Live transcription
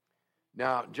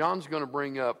Now, John's going to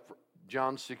bring up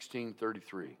John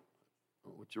 16:33,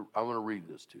 which I want to read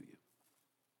this to you.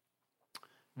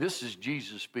 This is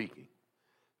Jesus speaking.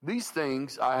 These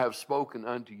things I have spoken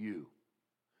unto you,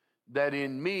 that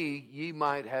in me ye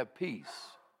might have peace.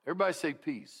 Everybody say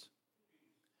peace.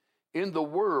 In the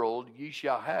world ye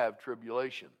shall have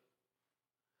tribulation.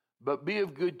 But be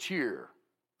of good cheer.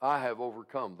 I have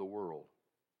overcome the world.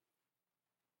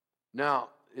 Now,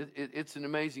 it's an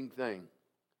amazing thing.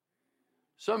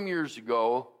 Some years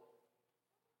ago,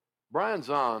 Brian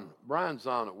Zahn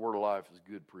at Word of Life is a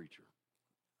good preacher.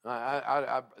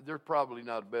 There's probably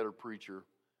not a better preacher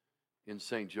in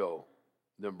St. Joe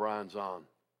than Brian Zahn.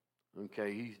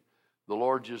 Okay, the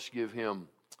Lord just gifted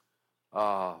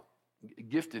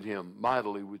him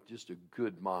mightily with just a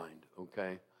good mind.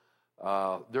 Okay,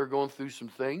 they're going through some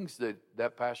things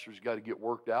that pastor's got to get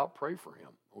worked out. Pray for him.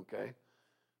 Okay,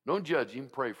 don't judge him.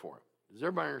 Pray for him. Does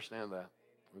everybody understand that?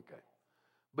 Okay,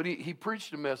 but he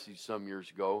preached a message some years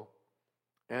ago,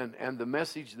 and the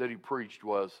message that he preached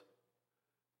was,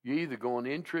 you're either going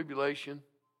in tribulation,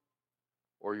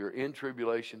 or you're in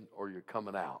tribulation, or you're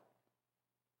coming out.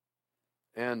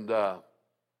 And that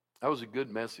was a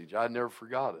good message. I never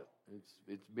forgot it.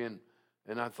 It's been,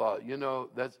 and I thought,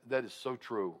 that is so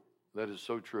true. That is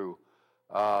so true.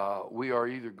 We are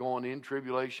either going in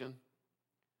tribulation,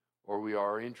 or we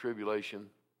are in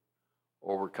tribulation,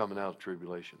 or we're coming out of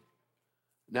tribulation.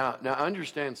 Now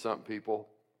understand something, people.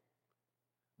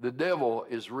 The devil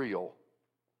is real,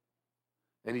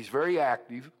 and he's very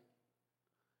active,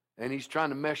 and he's trying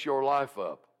to mess your life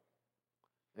up.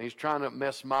 And he's trying to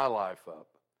mess my life up.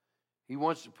 He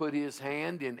wants to put his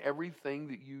hand in everything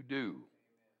that you do.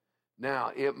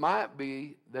 Now, it might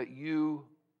be that you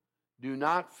do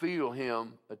not feel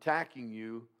him attacking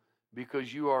you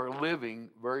because you are living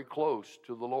very close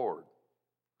to the Lord.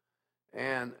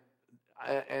 So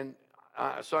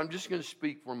I'm just going to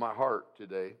speak from my heart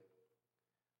today.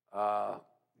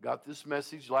 Got this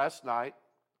message last night,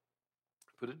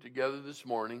 put it together this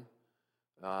morning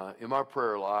in my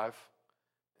prayer life.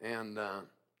 And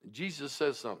Jesus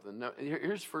says something. Now,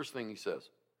 here's the first thing he says.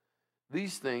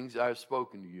 These things I have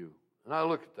spoken to you. And I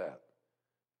look at that.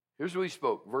 Here's what he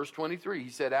spoke. Verse 23. He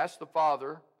said, ask the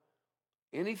Father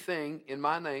anything in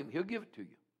my name, he'll give it to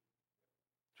you.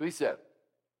 So he said,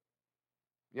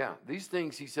 yeah, these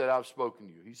things he said I've spoken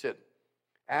to you. He said,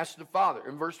 ask the Father.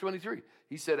 In verse 23,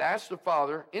 he said, ask the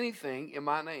Father anything in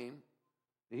my name,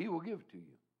 and he will give it to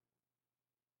you.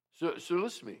 So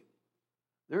listen to me.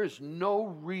 There is no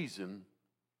reason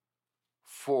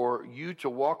for you to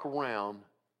walk around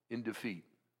in defeat.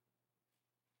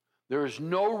 There is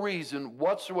no reason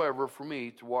whatsoever for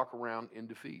me to walk around in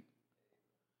defeat.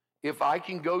 If I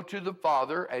can go to the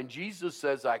Father, and Jesus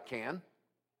says I can,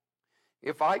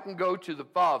 if I can go to the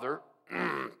Father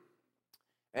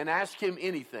and ask him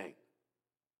anything,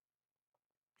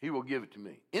 he will give it to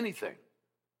me. Anything.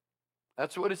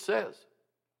 That's what it says.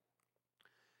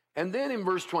 And then in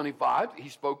verse 25, he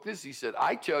spoke this. He said,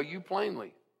 I tell you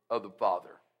plainly of the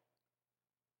Father.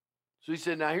 So he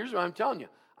said, now here's what I'm telling you.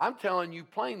 I'm telling you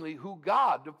plainly who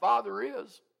God the Father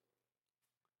is.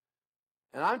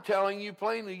 And I'm telling you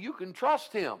plainly you can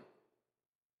trust him.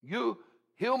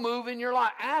 He'll move in your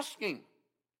life. Ask him.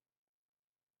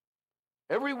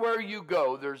 Everywhere you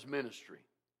go, there's ministry.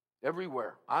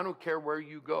 Everywhere. I don't care where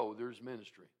you go, there's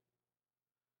ministry.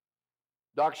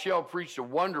 Doc Shell preached a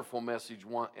wonderful message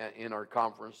in our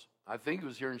conference. I think it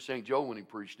was here in St. Joe when he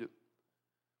preached it.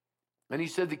 And he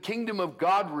said, the kingdom of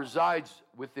God resides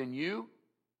within you.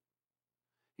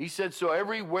 He said, so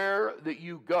everywhere that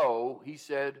you go, he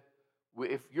said,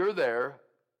 if you're there,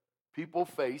 people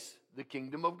face the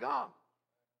kingdom of God.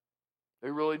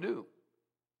 They really do.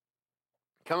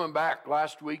 Coming back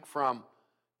last week from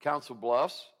Council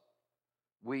Bluffs,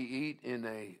 we eat in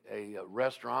a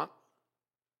restaurant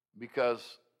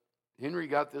because Henry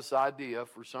got this idea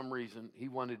for some reason. He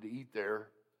wanted to eat there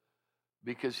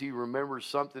because he remembers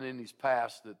something in his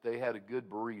past that they had a good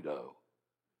burrito.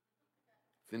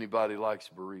 If anybody likes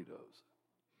burritos.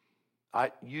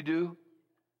 You do?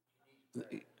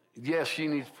 Yes, she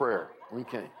needs prayer.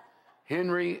 Okay.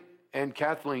 Henry and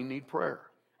Kathleen need prayer.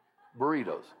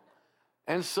 Burritos.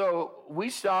 And so we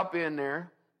stop in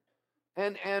there,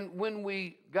 and when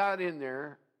we got in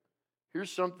there,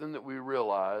 here's something that we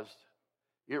realized.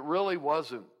 It really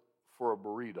wasn't for a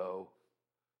burrito.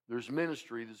 There's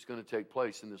ministry that's going to take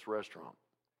place in this restaurant.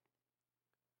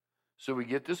 So we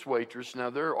get this waitress. Now,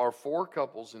 there are 4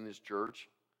 couples in this church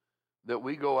that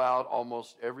we go out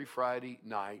almost every Friday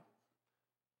night,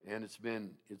 and it's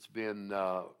been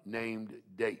named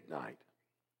date night.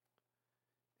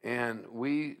 And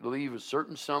we leave a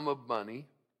certain sum of money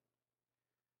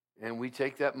And we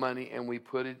take that money and we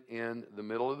put it in the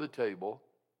middle of the table.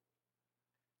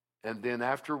 And then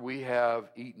after we have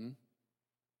eaten,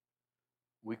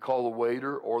 we call the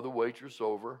waiter or the waitress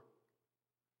over,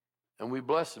 and we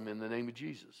bless them in the name of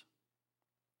Jesus.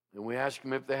 And we ask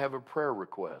them if they have a prayer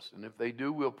request. And if they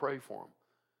do, we'll pray for them.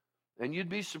 And you'd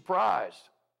be surprised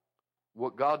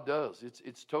what God does.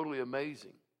 It's totally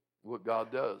amazing what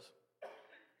God does.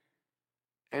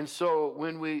 And so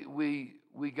when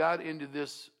we got into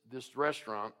this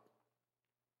restaurant,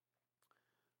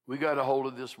 we got a hold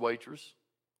of this waitress.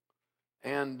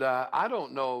 And I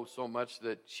don't know so much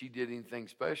that she did anything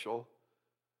special,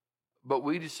 but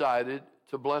we decided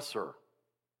to bless her.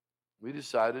 We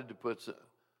decided to put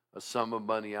a sum of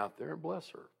money out there and bless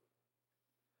her.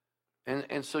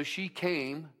 And so she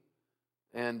came,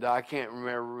 and I can't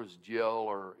remember if it was Jill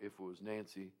or if it was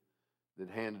Nancy that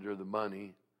handed her the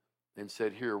money and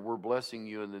said, "Here, we're blessing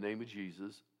you in the name of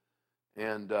Jesus,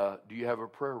 and do you have a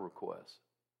prayer request?"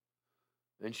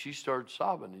 And she started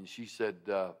sobbing, and she said,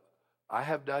 "I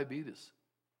have diabetes."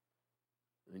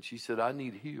 And she said, "I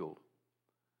need healed."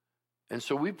 And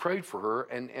so we prayed for her,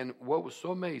 and what was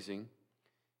so amazing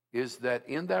is that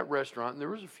in that restaurant, and there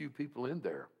was a few people in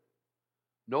there,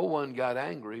 no one got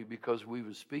angry because we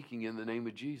were speaking in the name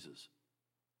of Jesus.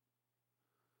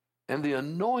 And the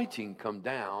anointing come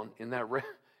down in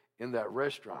that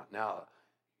restaurant. Now,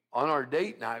 on our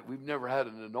date night, we've never had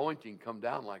an anointing come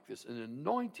down like this. An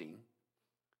anointing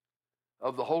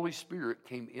of the Holy Spirit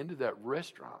came into that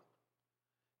restaurant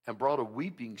and brought a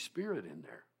weeping spirit in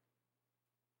there.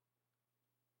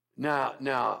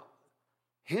 Now,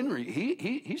 Henry,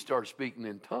 he started speaking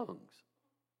in tongues.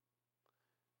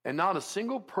 And not a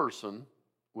single person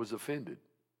was offended.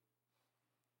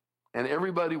 And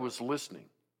everybody was listening.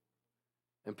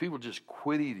 And people just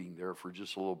quit eating there for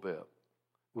just a little bit. It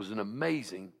was an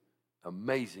amazing,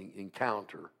 amazing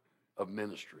encounter of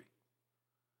ministry.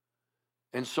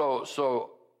 And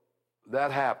so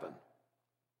that happened.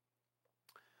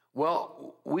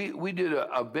 Well, we did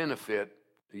a benefit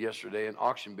yesterday, an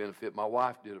auction benefit. My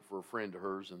wife did it for a friend of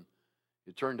hers, and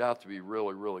it turned out to be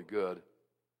really, really good.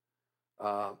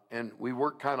 And we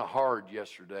worked kind of hard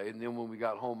yesterday, and then when we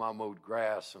got home, I mowed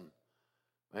grass, and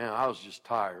man, I was just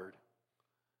tired.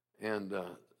 And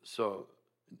so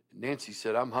Nancy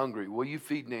said, "I'm hungry." Well, you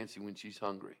feed Nancy when she's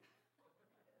hungry.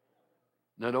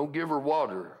 Now, don't give her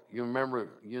water. You remember,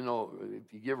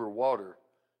 if you give her water,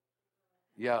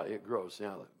 yeah, it grows.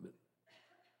 Yeah, but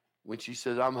when she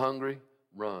says, "I'm hungry,"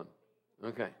 run.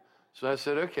 Okay. So I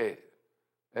said, "Okay."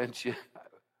 And she,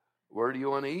 "Where do you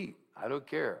want to eat?" "I don't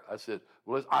care." I said,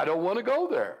 "Well, I don't want to go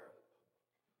there."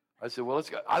 I said, "Well, let's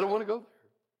go." "I don't want to go there." "Okay.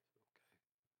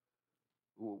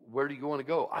 Well, where do you want to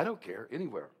go?" "I don't care,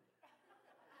 anywhere."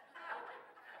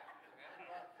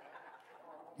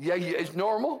 Yeah, it's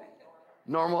normal.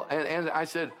 Normal. And I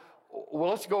said, "Well,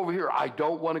 let's go over here." "I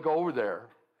don't want to go over there."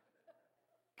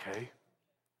 Okay.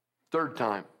 Third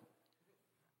time.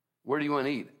 "Where do you want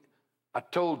to eat?" "I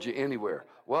told you, anywhere."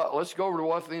 "Well, let's go over to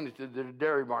Wathena to the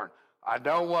dairy barn." "I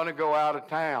don't want to go out of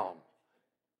town."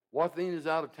 Wathena's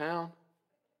out of town?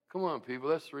 Come on, people,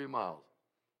 that's 3 miles.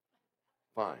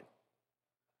 Fine.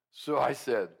 So I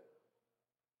said,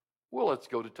 "Well, let's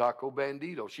go to Taco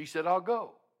Bandito." She said, "I'll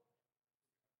go."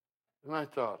 And I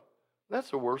thought, that's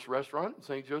the worst restaurant in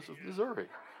St. Joseph, Missouri.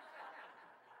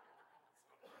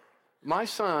 My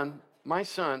son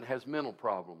has mental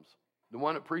problems. The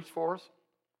one that preached for us,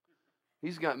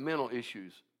 he's got mental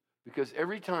issues because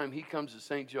every time he comes to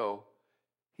St. Joe,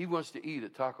 he wants to eat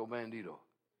at Taco Bandito.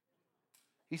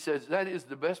 He says, "That is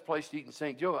the best place to eat in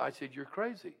St. Joe." I said, "You're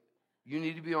crazy. You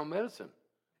need to be on medicine.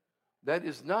 That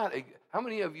is not how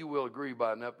many of you will agree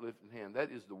by an uplifted hand? That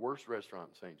is the worst restaurant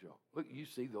in St. Joe." Look, you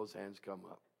see those hands come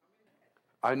up.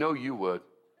 I know you would.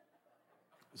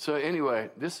 So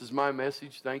anyway, this is my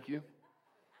message. Thank you.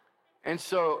 And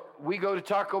so we go to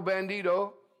Taco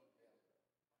Bandito.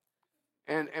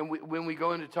 And when we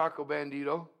go into Taco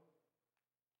Bandito,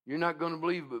 you're not going to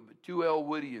believe it, but 2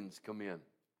 Elwoodians come in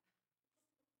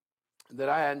that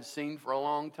I hadn't seen for a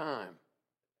long time.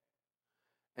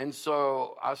 And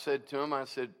so I said to them,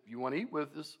 "You want to eat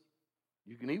with us?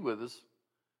 You can eat with us."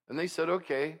 And they said,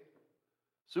 "Okay."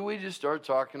 So we just started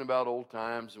talking about old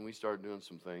times, and we started doing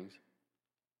some things.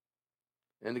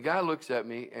 And the guy looks at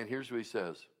me, and here's what he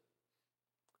says.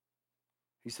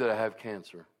 He said, "I have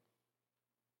cancer."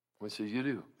 I said, "You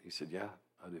do?" He said, "Yeah,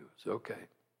 I do." I said, "Okay."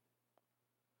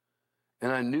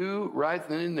 And I knew right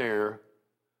then and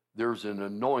there's an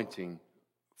anointing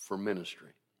for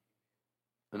ministry.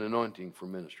 An anointing for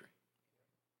ministry.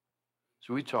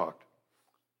 So we talked.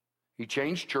 He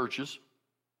changed churches.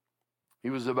 He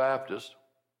was a Baptist.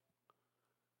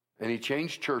 And he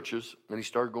changed churches, and he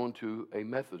started going to a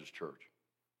Methodist church.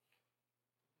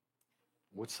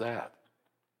 What's that?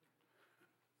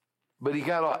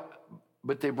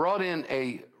 But they brought in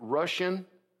a Russian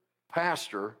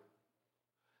pastor.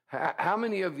 How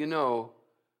many of you know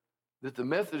that the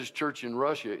Methodist church in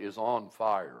Russia is on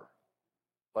fire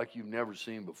like you've never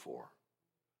seen before?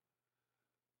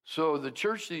 So the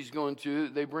church that he's going to,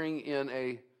 they bring in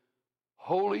a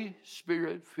Holy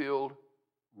Spirit-filled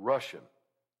Russian.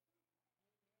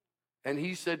 And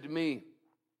he said to me,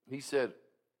 he said,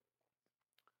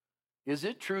 "Is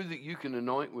it true that you can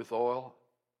anoint with oil?"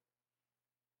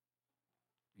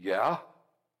 Yeah.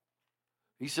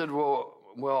 He said,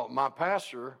 well, my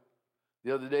pastor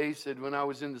the other day, he said, when I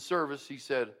was in the service, he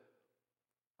said,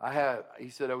 I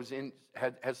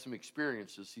had some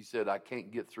experiences. He said, I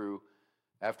can't get through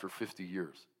after 50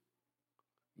 years.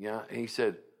 Yeah. And he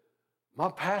said, my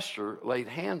pastor laid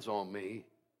hands on me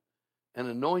and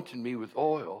anointed me with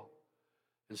oil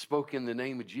and spoke in the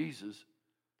name of Jesus,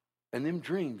 and them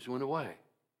dreams went away.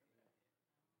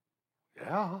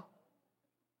 Yeah.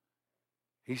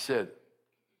 He said,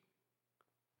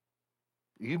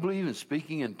 "Do you believe in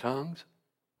speaking in tongues?"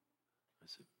 I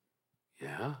said,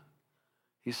 "Yeah."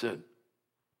 He said,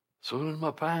 "So does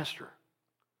my pastor."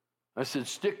 I said,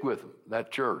 "Stick with him,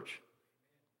 that church."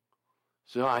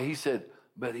 So he said,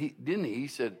 "But he didn't." He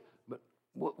said, "But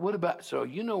what about?" So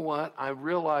you know what? I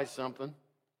realized something.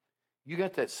 You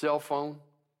got that cell phone?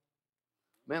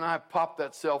 Man, I popped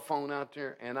that cell phone out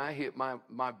there, and I hit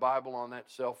my Bible on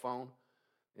that cell phone,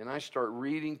 and I start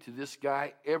reading to this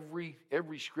guy every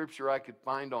scripture I could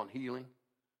find on healing,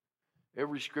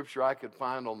 every scripture I could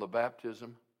find on the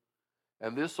baptism.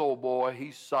 And this old boy,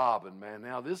 he's sobbing, man.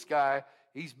 Now, this guy,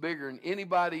 he's bigger than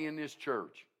anybody in this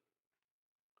church.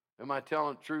 Am I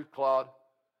telling the truth, Claude?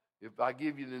 If I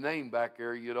give you the name back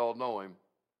there, you'd all know him.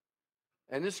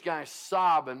 And this guy's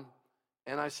sobbing,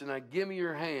 and I said, "Now give me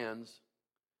your hands."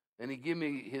 And he gave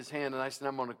me his hand, and I said,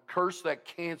 "I'm going to curse that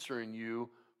cancer in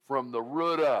you from the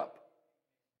root up,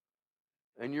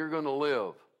 and you're going to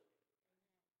live."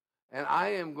 And I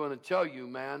am going to tell you,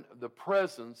 man, the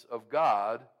presence of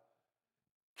God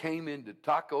came into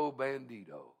Taco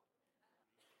Bandito.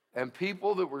 And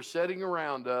people that were sitting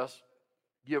around us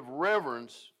give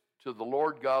reverence to the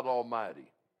Lord God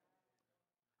Almighty.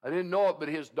 I didn't know it, but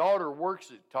his daughter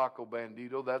works at Taco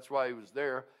Bandito. That's why he was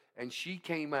there. And she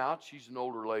came out. She's an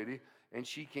older lady. And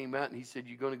she came out, and he said,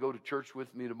 "You going to go to church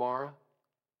with me tomorrow?"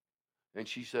 And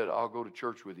she said, "I'll go to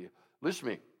church with you." Listen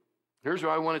to me. Here's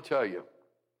what I want to tell you.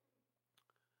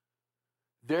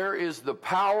 There is the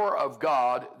power of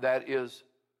God that is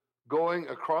going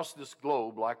across this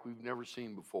globe like we've never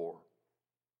seen before.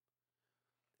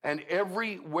 And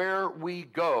everywhere we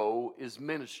go is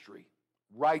ministry.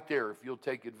 Right there, if you'll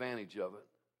take advantage of it.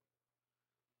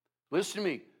 Listen to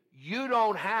me. You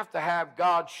don't have to have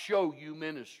God show you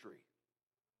ministry.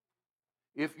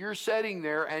 If you're sitting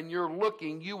there and you're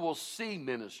looking, you will see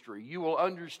ministry. You will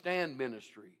understand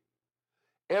ministry.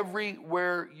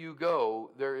 Everywhere you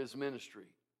go, there is ministry.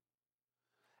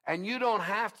 And you don't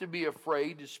have to be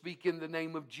afraid to speak in the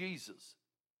name of Jesus.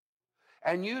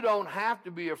 And you don't have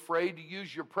to be afraid to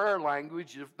use your prayer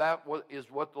language if that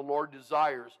is what the Lord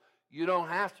desires. You don't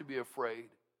have to be afraid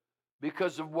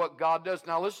because of what God does.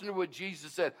 Now listen to what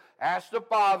Jesus said. Ask the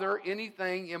Father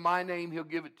anything in my name, he'll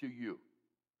give it to you.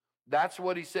 That's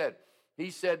what he said.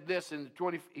 He said this in the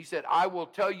 20, he said, "I will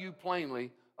tell you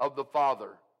plainly of the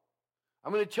Father."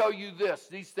 I'm going to tell you this,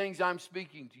 these things I'm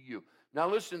speaking to you. Now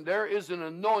listen, there is an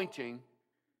anointing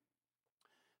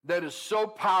that is so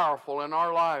powerful in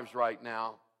our lives right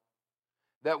now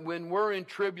that when we're in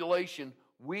tribulation,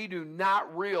 we do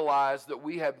not realize that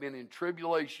we have been in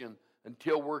tribulation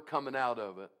until we're coming out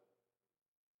of it.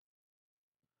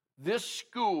 This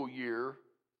school year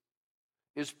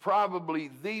is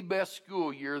probably the best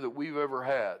school year that we've ever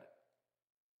had.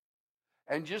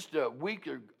 And just a week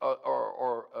a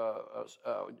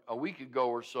week ago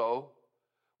or so,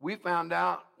 we found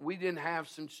out we didn't have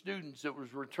some students that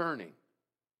was returning.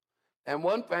 And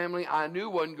one family I knew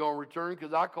wasn't going to return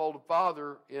because I called the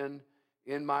father in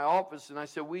my office and I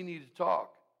said, "We need to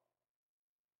talk."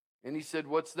 And he said,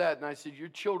 "What's that?" And I said, "Your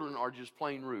children are just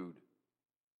plain rude.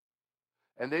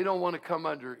 And they don't want to come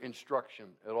under instruction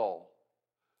at all.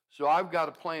 So I've got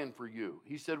a plan for you."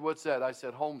 He said, "What's that?" I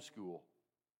said, "Homeschool.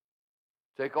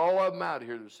 Take all of them out of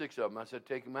here." There's 6 of them. I said,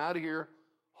 "Take them out of here,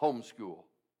 homeschool."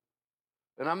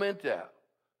 And I meant that.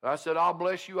 And I said, "I'll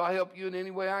bless you. I'll help you in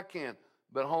any way I can,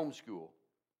 but homeschool."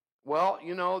 Well,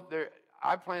 you know,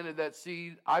 I planted that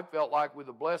seed, I felt like, with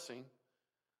a blessing.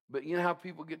 But you know how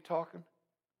people get talking?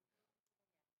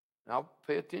 Now,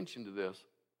 pay attention to this.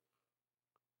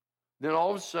 Then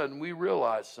all of a sudden we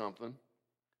realize something.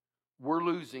 We're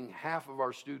losing half of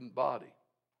our student body.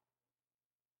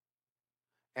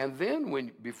 And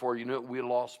then before you know it, we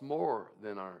lost more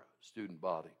than our student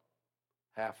body.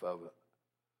 Half of it.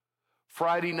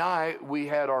 Friday night, we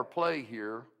had our play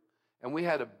here, and we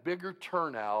had a bigger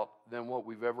turnout than what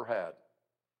we've ever had.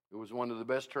 It was one of the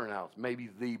best turnouts, maybe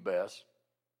the best.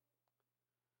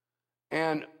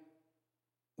 And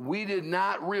we did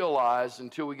not realize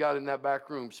until we got in that back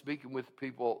room, speaking with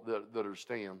people that are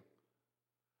staying,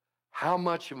 how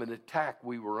much of an attack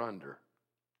we were under.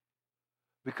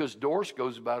 Because Doris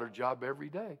goes about her job every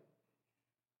day.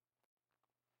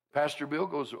 Pastor Bill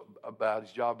goes about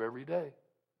his job every day.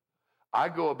 I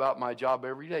go about my job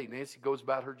every day. Nancy goes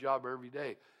about her job every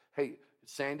day. Hey,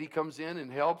 Sandy comes in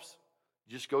and helps,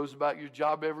 just goes about your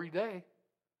job every day.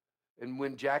 And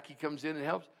when Jackie comes in and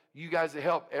helps, you guys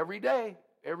help every day.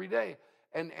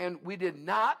 And we did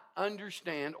not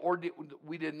understand,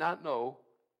 we did not know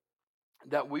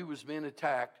that we was being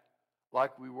attacked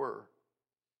like we were.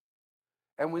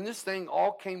 And when this thing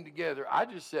all came together, I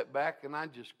just sat back and I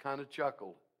just kind of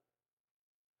chuckled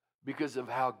because of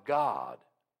how God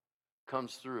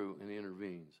comes through and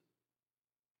intervenes.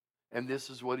 And this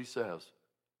is what he says.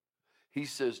 He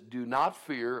says, do not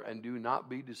fear and do not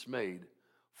be dismayed,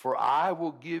 for I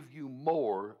will give you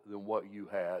more than what you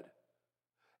had,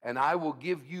 and I will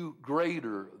give you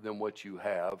greater than what you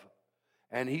have.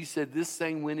 And he said, this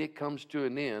thing, when it comes to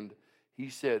an end, he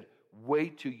said,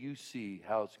 wait till you see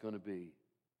how it's going to be.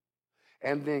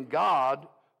 And then God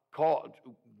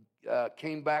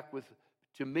came back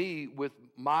to me with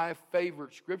my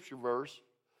favorite scripture verse,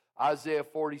 Isaiah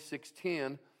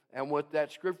 46:10. And what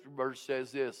that scripture verse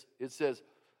says is, it says,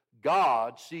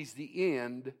 God sees the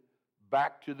end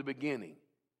back to the beginning.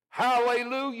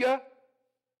 Hallelujah!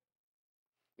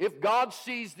 If God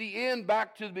sees the end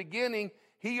back to the beginning,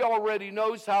 he already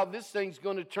knows how this thing's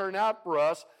going to turn out for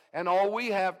us. And all we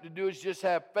have to do is just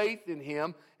have faith in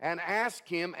him and ask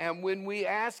him. And when we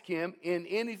ask him in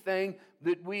anything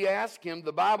that we ask him,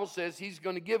 the Bible says he's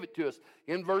going to give it to us.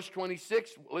 In verse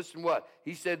 26, listen what?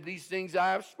 He said, these things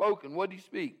I have spoken. What did he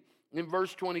speak? In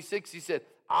verse 26, he said,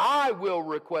 I will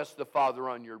request the Father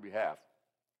on your behalf.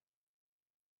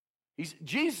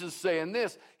 Jesus saying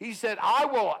this. He said, I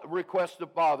will request the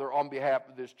Father on behalf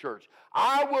of this church.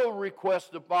 I will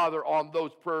request the Father on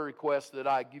those prayer requests that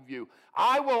I give you.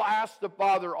 I will ask the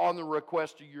Father on the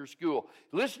request of your school.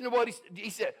 Listen to what he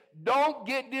said. Don't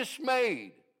get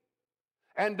dismayed.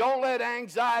 And don't let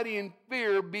anxiety and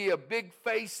fear be a big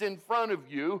face in front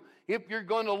of you. If you're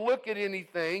going to look at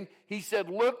anything, he said,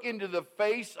 look into the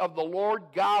face of the Lord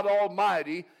God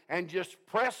Almighty and just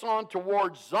press on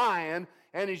towards Zion.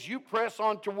 And as you press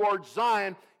on towards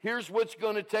Zion, here's what's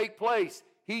going to take place.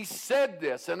 He said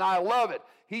this, and I love it.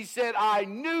 He said, I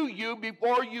knew you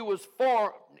before you was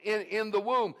formed in the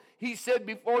womb. He said,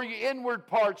 before your inward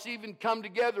parts even come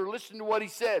together. Listen to what he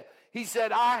said. He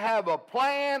said, I have a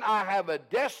plan, I have a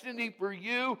destiny for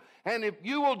you, and if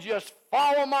you will just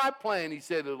follow my plan, he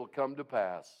said, it'll come to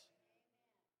pass.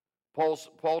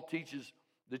 Paul teaches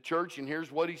the church, and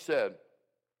here's what he said.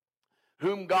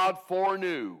 Whom God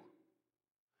foreknew.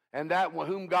 And that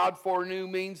whom God foreknew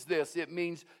means this. It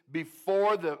means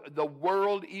before the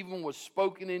world even was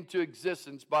spoken into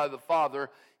existence by the Father,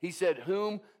 he said,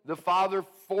 whom the Father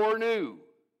foreknew,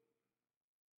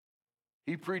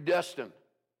 he predestined.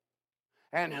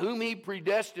 And whom he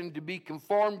predestined to be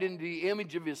conformed into the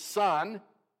image of his Son,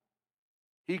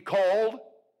 he called.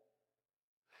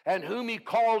 And whom he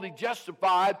called, he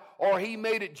justified, or he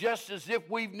made it just as if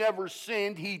we've never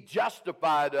sinned, he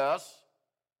justified us.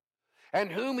 And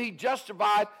whom he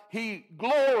justified, he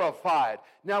glorified.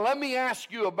 Now let me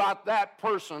ask you about that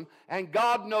person, and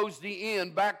God knows the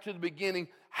end, back to the beginning.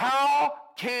 How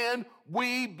can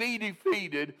we be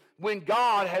defeated when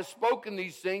God has spoken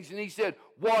these things? And he said,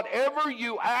 whatever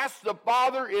you ask the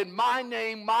Father in my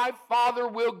name, my Father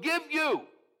will give you.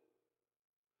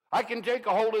 I can take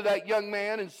a hold of that young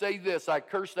man and say this, I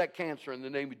curse that cancer in the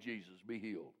name of Jesus, be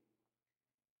healed.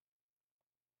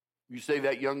 You say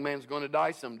that young man's going to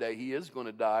die someday. He is going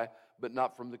to die, but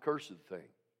not from the curse of the thing.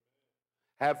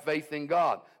 Have faith in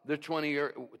God. The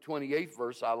 28th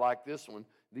verse, I like this one.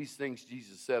 These things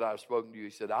Jesus said, I've spoken to you. He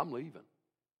said, I'm leaving.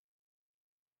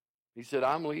 He said,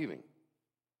 I'm leaving.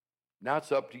 Now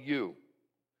it's up to you.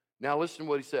 Now listen to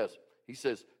what he says. He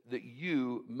says, that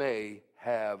you may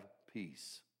have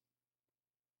peace.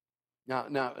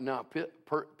 Now,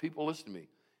 people, listen to me.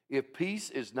 If peace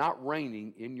is not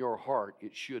reigning in your heart,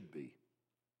 it should be.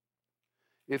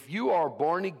 If you are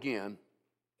born again,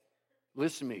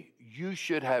 listen to me, you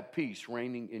should have peace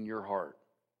reigning in your heart.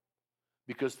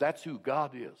 because that's who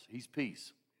God is. He's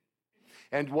peace.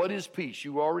 And what is peace?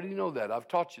 You already know that. I've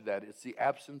taught you that. It's the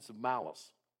absence of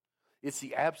malice. It's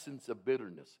the absence of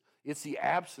bitterness. It's the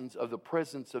absence of the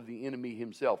presence of the enemy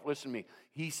himself. Listen to me.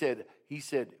 He said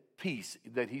peace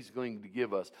that he's going to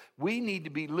give us. We need to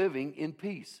be living in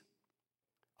peace.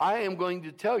 I am going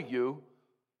to tell you,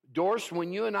 Doris,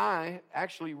 when you and I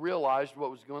actually realized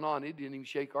what was going on, it didn't even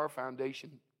shake our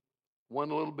foundation one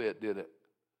little bit, did it?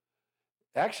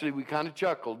 Actually, we kind of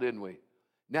chuckled, didn't we?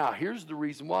 Now, here's the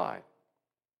reason why.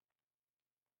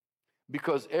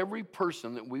 Because every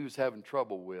person that we was having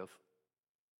trouble with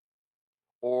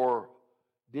or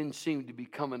didn't seem to be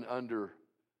coming under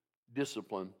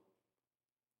discipline,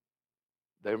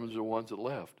 they were the ones that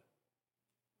left.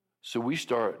 So we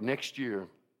start next year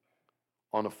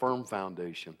on a firm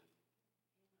foundation.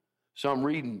 So I'm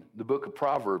reading the book of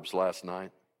Proverbs last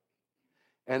night,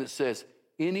 and it says,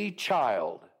 any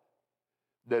child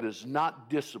that is not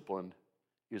disciplined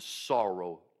is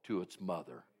sorrow to its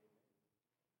mother.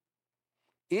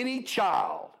 Any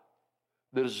child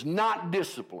that is not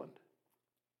disciplined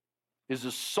is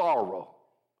a sorrow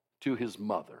to his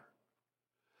mother.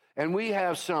 And we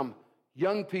have some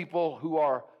young people who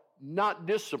are not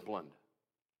disciplined,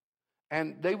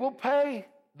 and they will pay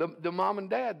the mom and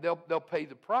dad. They'll pay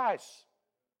the price.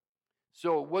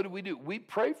 So what do? We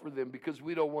pray for them because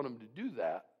we don't want them to do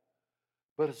that.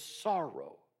 But it's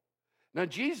sorrow. Now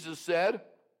Jesus said,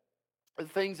 the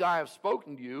things I have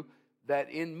spoken to you, that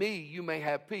in me you may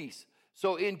have peace.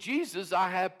 So in Jesus I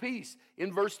have peace.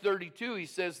 In verse 32 he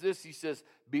says this, he says,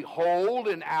 behold,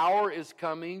 an hour is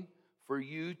coming for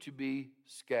you to be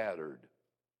scattered.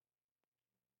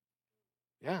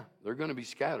 Yeah, they're going to be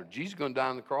scattered. Jesus is going to die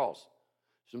on the cross.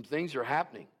 Some things are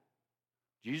happening.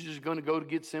 Jesus is going to go to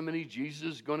Gethsemane.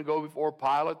 Jesus is going to go before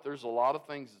Pilate. There's a lot of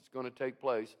things that's going to take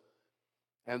place.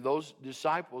 And those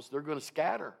disciples, they're going to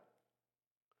scatter.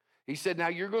 He said, now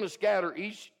you're going to scatter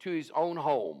each to his own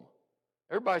home.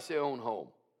 Everybody say own home.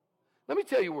 Let me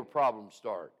tell you where problems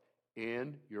start.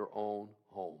 In your own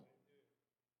home.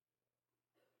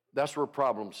 That's where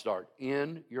problems start.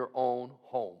 In your own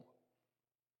home.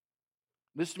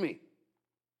 Listen to me.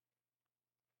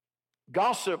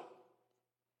 Gossip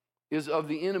is of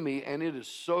the enemy, and it is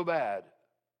so bad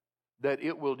that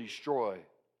it will destroy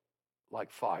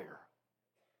like fire.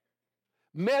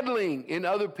 Meddling in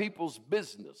other people's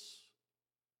business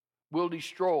will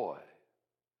destroy.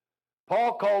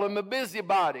 Paul called him a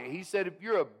busybody. He said, if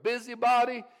you're a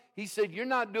busybody, he said, you're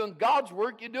not doing God's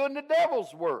work, you're doing the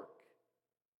devil's work.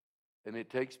 And it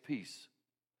takes peace.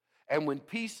 And when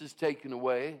peace is taken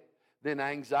away, then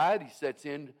anxiety sets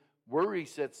in, worry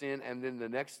sets in, and then the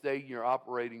next day you're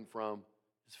operating from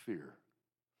is fear.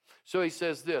 So he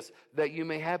says this, that you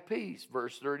may have peace.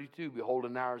 Verse 32, behold,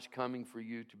 an hour is coming for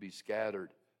you to be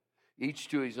scattered, each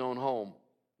to his own home.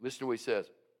 Listen to what he says.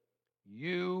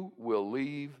 You will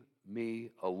leave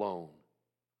me alone.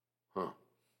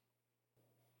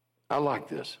 I like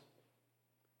this.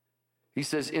 He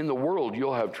says, in the world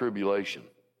you'll have tribulation.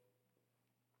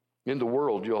 In the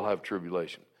world you'll have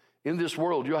tribulation. In this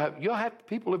world you'll have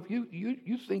people, if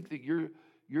you think that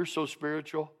you're so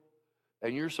spiritual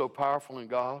and you're so powerful in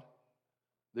God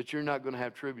that you're not going to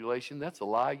have tribulation, that's a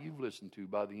lie you've listened to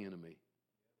by the enemy.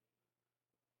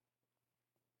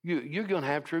 You're going to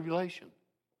have tribulation.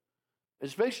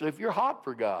 Especially if you're hot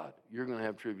for God, you're going to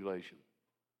have tribulation.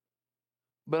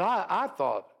 But I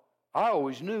thought, I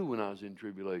always knew when I was in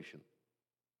tribulation.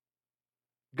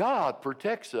 God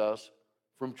protects us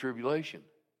from tribulation.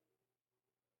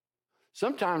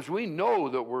 Sometimes we know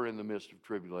that we're in the midst of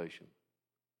tribulation.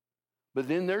 But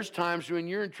then there's times when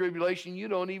you're in tribulation, you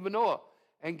don't even know it.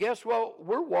 And guess what?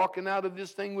 We're walking out of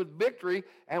this thing with victory,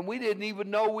 and we didn't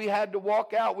even know we had to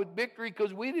walk out with victory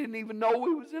because we didn't even know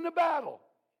we was in a battle.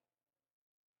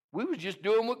 We was just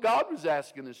doing what God was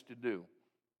asking us to do.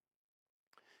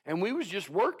 And we was just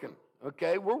working,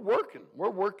 okay? We're working. We're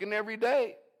working every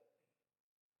day.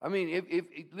 I mean, if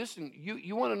listen,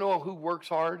 you want to know who works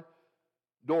hard?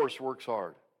 Doris works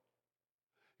hard.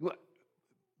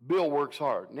 Bill works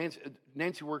hard.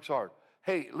 Nancy works hard.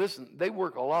 Hey, listen, they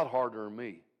work a lot harder than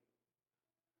me.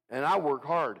 And I work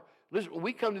hard. Listen, when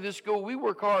we come to this school, we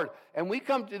work hard. And we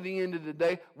come to the end of the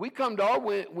day. We come to our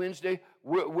Wednesday.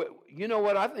 You know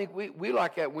what? I think we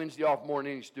like that Wednesday off more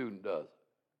than any student does.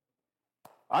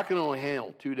 I can only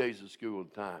handle 2 days of school at a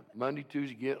time. Monday,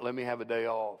 Tuesday, let me have a day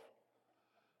off.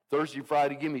 Thursday,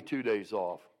 Friday, give me 2 days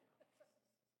off.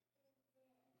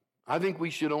 I think we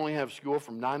should only have school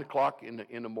from 9 o'clock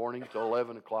in the morning to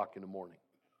 11 o'clock in the morning.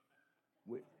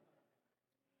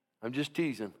 I'm just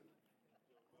teasing.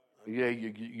 Yeah,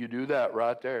 you do that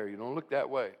right there. You don't look that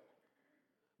way.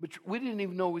 But we didn't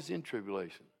even know he was in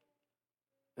tribulation.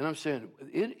 And I'm saying,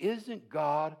 isn't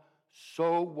God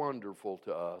so wonderful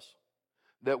to us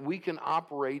that we can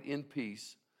operate in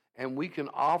peace and we can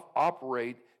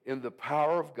operate in the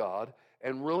power of God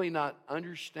and really not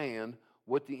understand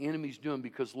what the enemy's doing?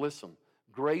 Because listen,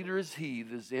 greater is he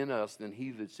that's in us than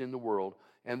he that's in the world.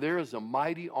 And there is a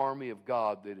mighty army of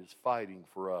God that is fighting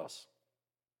for us.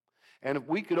 And if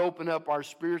we could open up our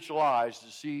spiritual eyes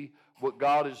to see what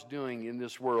God is doing in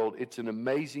this world, it's an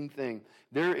amazing thing.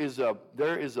 There is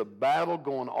a battle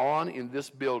going on in this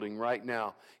building right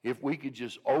now. If we could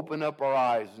just open up our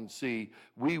eyes and see,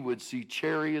 we would see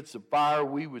chariots of fire.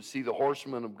 We would see the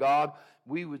horsemen of God.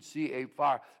 We would see a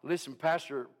fire. Listen,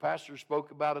 Pastor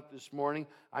spoke about it this morning.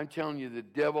 I'm telling you, the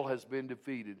devil has been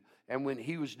defeated. And when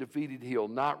he was defeated, he'll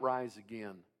not rise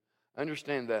again.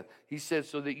 Understand that. He said,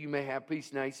 so that you may have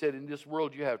peace. Now, he said, in this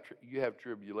world you have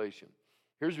tribulation.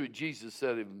 Here's what Jesus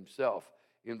said of himself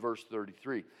in verse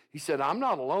 33. He said, I'm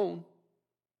not alone.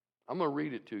 I'm going to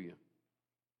read it to you.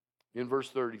 In verse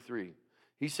 33,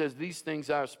 he says, these things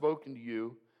I have spoken to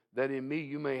you, that in me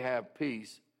you may have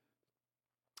peace,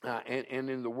 and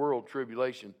in the world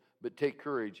tribulation. But take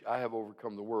courage, I have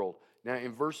overcome the world. Now,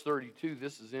 in verse 32,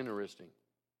 this is interesting.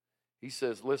 He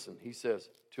says, listen, he says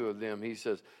to them, he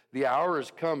says, the hour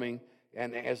is coming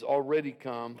and has already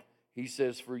come, he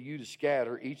says, for you to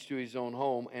scatter, each to his own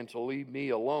home, and to leave me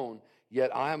alone.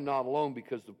 Yet I am not alone,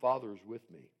 because the Father is with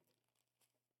me.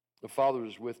 The Father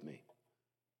is with me.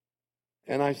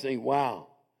 And I think, wow,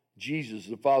 Jesus,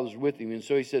 the Father's with him. And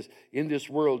so he says, in this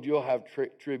world you'll have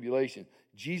tribulation.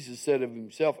 Jesus said of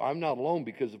himself, I'm not alone,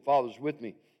 because the Father's with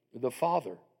me. The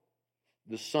Father,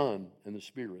 the Son, and the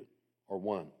Spirit are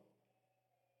one.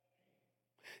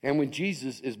 And when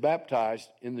Jesus is baptized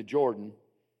in the Jordan,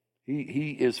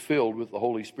 he is filled with the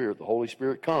Holy Spirit. The Holy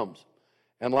Spirit comes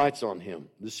and lights on him.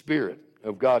 The Spirit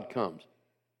of God comes.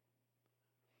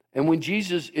 And when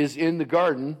Jesus is in the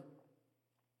garden,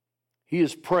 he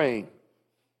is praying.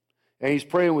 And he's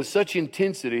praying with such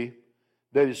intensity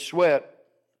that his sweat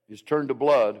is turned to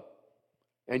blood.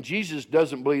 And Jesus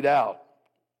doesn't bleed out.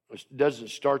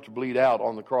 Doesn't start to bleed out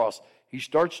on the cross. He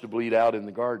starts to bleed out in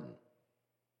the garden.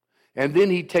 And then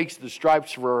he takes the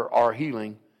stripes for our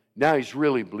healing. Now he's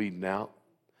really bleeding out.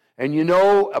 And you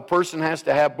know, a person has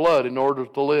to have blood in order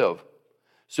to live.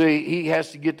 So he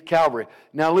has to get to Calvary.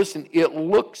 Now listen, it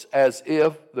looks as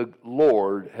if the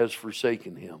Lord has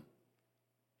forsaken him.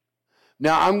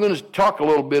 Now I'm going to talk a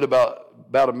little bit about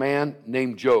a man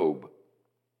named Job.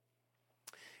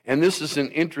 And this is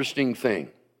an interesting thing.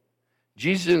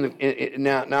 Jesus,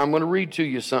 now I'm going to read to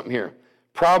you something here.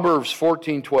 Proverbs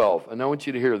 14:12, and I want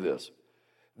you to hear this.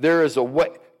 There is a way.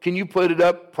 Can you put it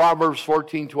up? Proverbs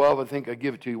 14:12. I think I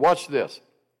give it to you. Watch this.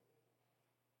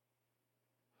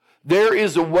 There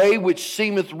is a way which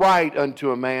seemeth right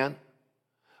unto a man,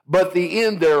 but the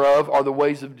end thereof are the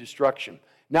ways of destruction.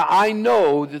 Now I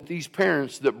know that these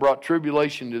parents that brought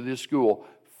tribulation to this school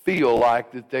feel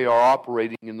like that they are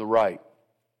operating in the right.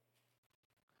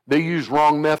 They use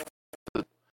wrong methods.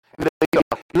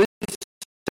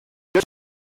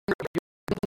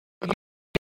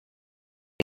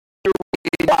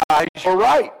 All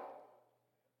right.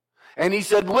 And he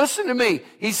said, listen to me.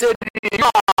 He said,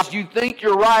 you think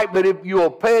you're right, but if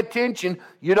you'll pay attention,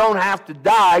 you don't have to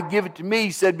die. Give it to me.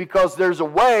 He said, because there's a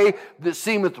way that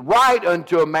seemeth right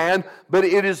unto a man, but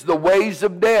it is the ways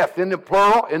of death. In the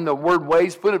plural, in the word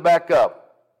ways, put it back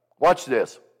up. Watch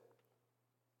this.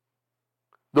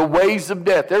 The ways of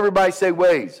death. Everybody say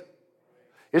ways.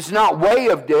 It's not way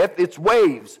of death, it's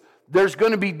waves. There's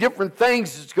going to be different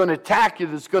things that's going to attack you,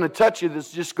 that's going to touch you, that's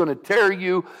just going to tear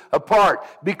you apart.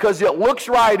 Because it looks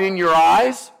right in your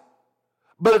eyes,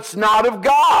 but it's not of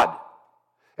God.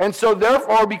 And so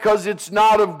therefore, because it's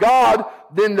not of God,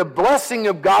 then the blessing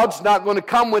of God's not going to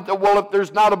come with it. Well, if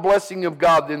there's not a blessing of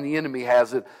God, then the enemy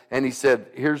has it. And he said,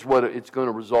 here's what it's going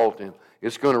to result in.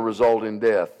 It's going to result in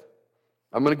death.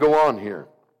 I'm going to go on here.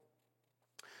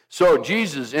 So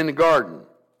Jesus in the garden.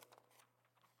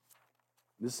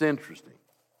 This is interesting.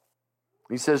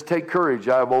 He says, take courage,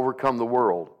 I have overcome the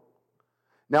world.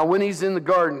 Now when he's in the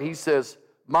garden, he says,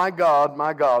 my God,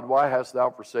 why hast thou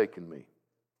forsaken me?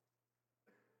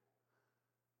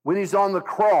 When he's on the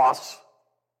cross,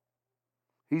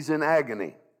 he's in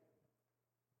agony.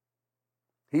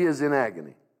 He is in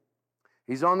agony.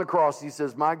 He's on the cross, he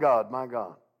says, my God, my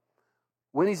God.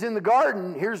 When he's in the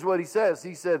garden, here's what he says.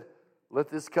 He said,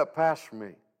 let this cup pass from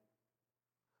me.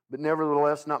 But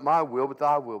nevertheless, not my will, but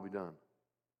thy will be done.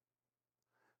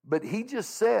 But he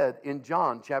just said in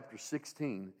John chapter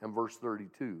 16 and verse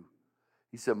 32,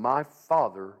 he said, my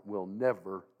Father will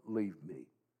never leave me.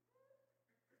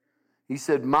 He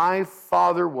said, my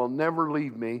Father will never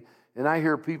leave me. And I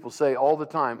hear people say all the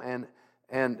time,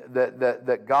 and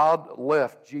that God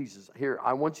left Jesus. Here,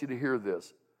 I want you to hear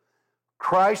this.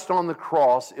 Christ on the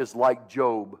cross is like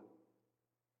Job.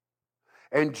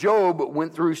 And Job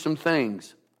went through some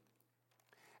things.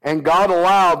 And God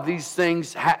allowed these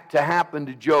things to happen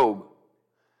to Job.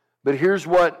 But here's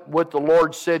what the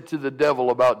Lord said to the devil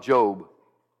about Job.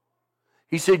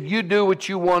 He said, you do what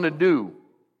you want to do.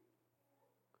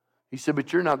 He said,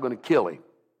 but you're not going to kill him.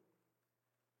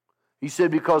 He said,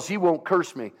 because he won't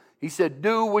curse me. He said,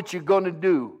 do what you're going to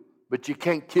do, but you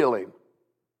can't kill him.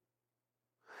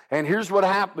 And here's what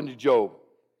happened to Job.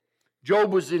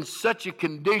 Job was in such a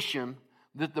condition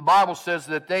that the Bible says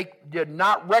that they did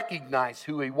not recognize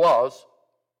who he was.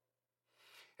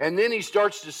 And then he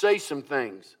starts to say some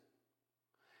things.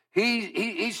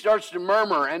 He starts to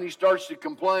murmur and he starts to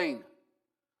complain.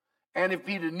 And if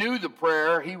he'd have knew the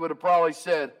prayer, he would have probably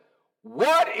said,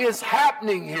 what is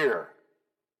happening here?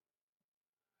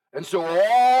 And so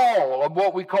all of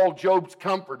what we call Job's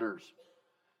comforters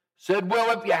said,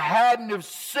 well, if you hadn't have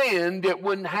sinned, it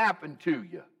wouldn't happen to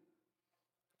you.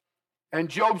 And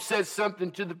Job says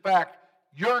something to the fact,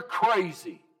 you're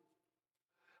crazy.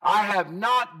 I have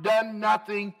not done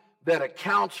nothing that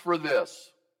accounts for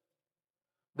this.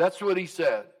 That's what he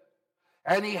said.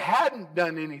 And he hadn't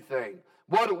done anything.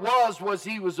 What it was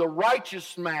he was a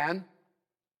righteous man,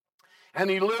 and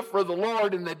he lived for the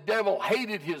Lord, and the devil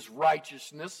hated his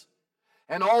righteousness.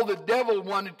 And all the devil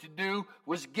wanted to do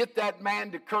was get that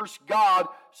man to curse God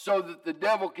so that the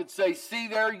devil could say, see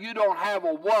there, you don't have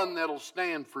a one that'll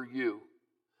stand for you.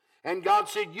 And God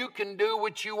said, you can do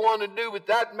what you want to do, but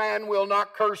that man will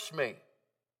not curse me.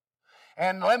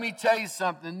 And let me tell you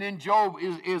something. Then Job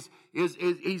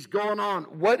he's going on.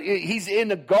 He's in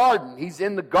the garden. He's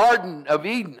in the Garden of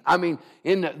Eden. I mean,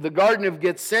 in the Garden of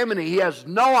Gethsemane. He has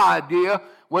no idea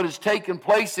what has taken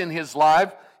place in his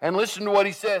life. And listen to what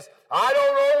he says. I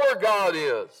don't know where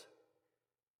God is.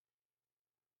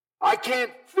 I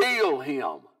can't feel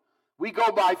him. We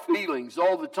go by feelings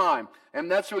all the time.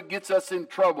 And that's what gets us in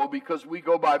trouble, because we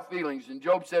go by feelings. And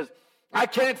Job says, I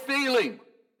can't feel him.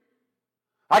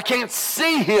 I can't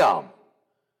see him.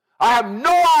 I have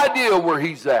no idea where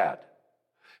he's at.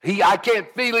 I can't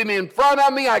feel him in front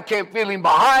of me. I can't feel him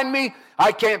behind me.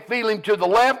 I can't feel him to the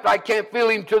left. I can't feel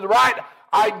him to the right.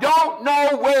 I don't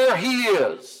know where he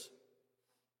is.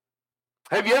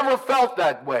 Have you ever felt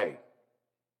that way?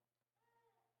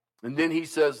 And then he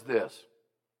says this,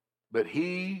 but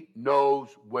he knows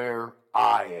where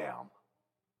I am.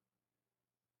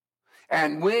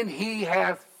 And when he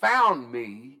hath found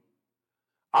me,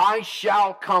 I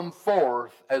shall come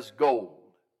forth as gold.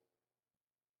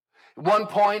 At one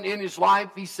point in his life,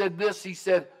 he said this. He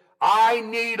said, I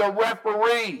need a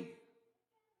referee.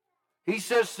 He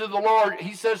says to the Lord,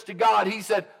 he says to God, he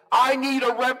said, I need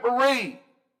a referee.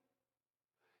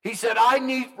 He said, I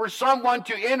need for someone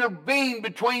to intervene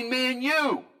between me and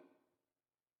you.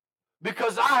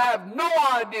 Because I have no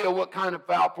idea what kind of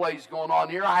foul play is going on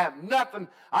here. I have nothing.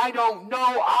 I don't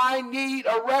know. I need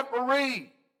a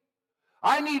referee.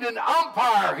 I need an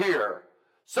umpire here.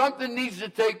 Something needs to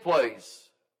take place.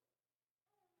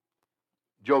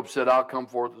 Job said, I'll come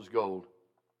forth as gold.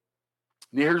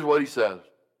 And here's what he says.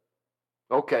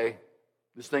 Okay,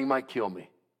 this thing might kill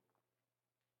me.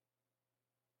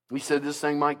 He said, this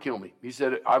thing might kill me. He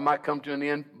said, I might come to an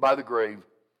end by the grave.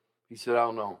 He said, I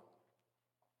don't know.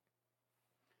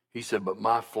 He said, but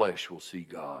my flesh will see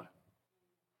God.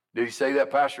 Did he say that,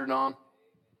 Pastor Don?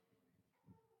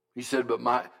 He said,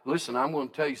 listen, I'm going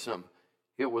to tell you something.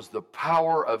 It was the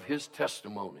power of his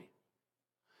testimony.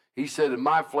 He said, and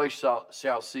my flesh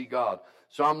shall see God.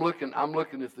 So I'm looking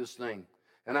at this thing,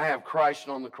 and I have Christ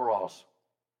on the cross,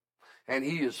 and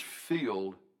he is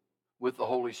filled with the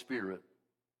Holy Spirit.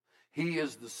 He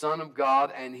is the Son of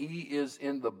God, and he is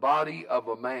in the body of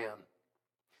a man.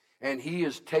 And he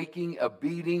is taking a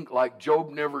beating like Job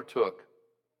never took.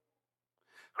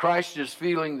 Christ is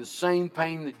feeling the same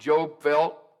pain that Job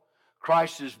felt.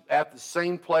 Christ is at the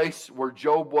same place where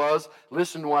Job was.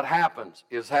 Listen to what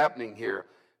is happening here.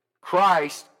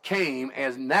 Christ came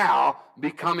as now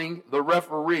becoming the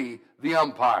referee, the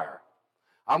umpire.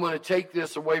 I'm going to take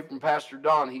this away from Pastor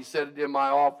Don. He said it in my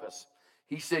office.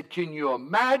 He said, can you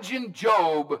imagine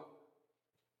Job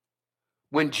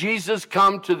when Jesus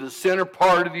come to the center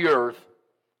part of the earth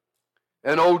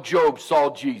and old Job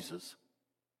saw Jesus,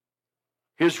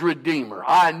 his Redeemer?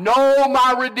 I know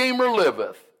my Redeemer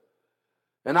liveth.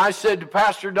 And I said to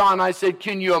Pastor Don, I said,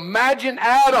 can you imagine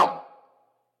Adam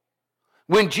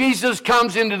when Jesus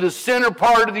comes into the center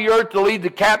part of the earth to lead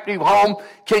the captive home?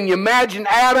 Can you imagine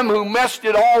Adam who messed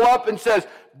it all up and says,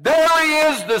 there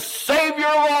he is, the Savior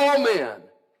of all men,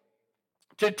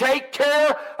 to take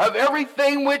care of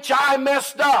everything which I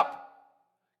messed up.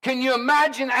 Can you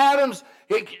imagine Adam's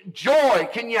joy?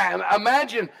 Can you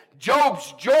imagine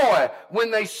Job's joy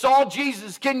when they saw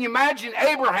Jesus? Can you imagine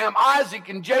Abraham, Isaac,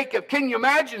 and Jacob? Can you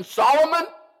imagine Solomon?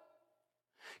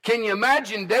 Can you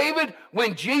imagine David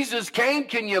when Jesus came?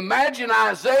 Can you imagine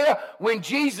Isaiah when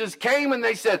Jesus came and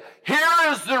they said, here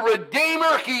is the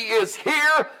Redeemer, he is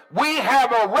here. We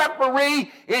have a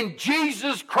referee in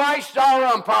Jesus Christ our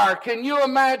umpire. Can you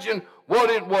imagine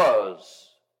what it was?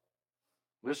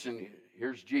 Listen,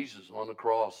 here's Jesus on the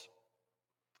cross.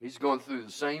 He's going through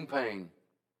the same pain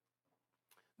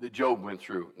that Job went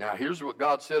through. Now, here's what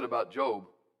God said about Job.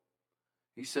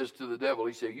 He says to the devil,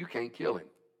 he said, you can't kill him.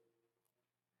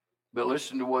 But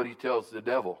listen to what he tells the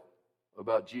devil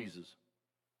about Jesus.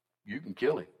 You can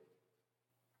kill him.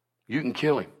 You can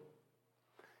kill him.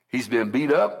 He's been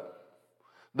beat up.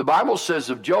 The Bible says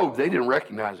of Job, they didn't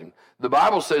recognize him. The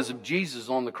Bible says of Jesus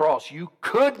on the cross, you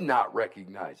could not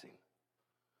recognize him.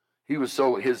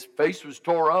 His face was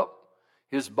tore up.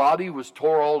 His body was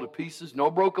tore all to pieces. No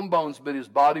broken bones, but his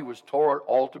body was tore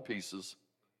all to pieces.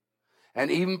 And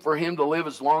even for him to live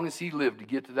as long as he lived to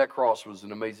get to that cross was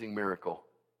an amazing miracle.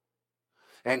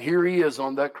 And here he is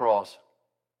on that cross.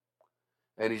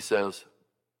 And he says,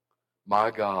 my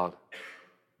God,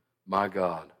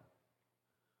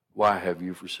 why have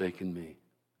you forsaken me?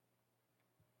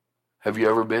 Have you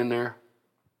ever been there?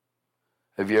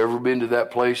 Have you ever been to that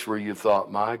place where you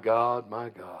thought, my God,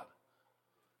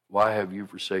 why have you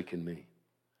forsaken me?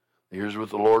 Here's what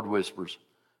the Lord whispers,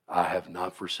 I have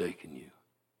not forsaken you.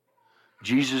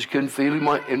 Jesus couldn't feel him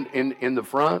in the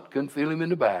front, couldn't feel him in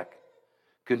the back.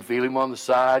 Couldn't feel him on the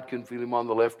side, couldn't feel him on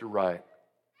the left or right.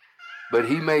 But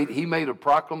he made a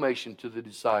proclamation to the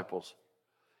disciples.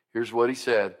 Here's what he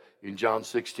said in John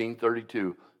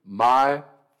 16:32. My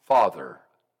Father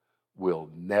will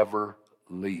never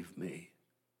leave me.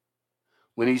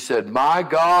 When he said, my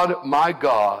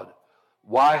God,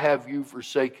 why have you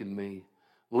forsaken me?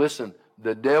 Listen,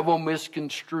 the devil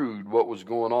misconstrued what was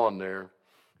going on there.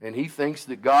 And he thinks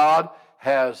that God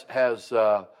has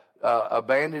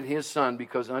abandoned his son,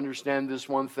 because understand this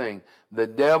one thing. The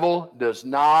devil does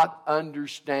not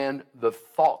understand the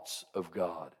thoughts of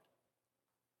God.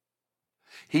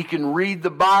 He can read the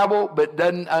Bible but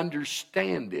doesn't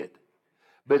understand it.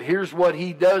 But here's what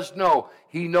he does know.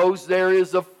 He knows there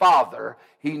is a Father.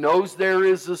 He knows there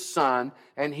is a Son.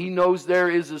 And he knows there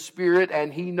is a Spirit.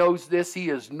 And he knows this. He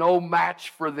is no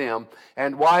match for them.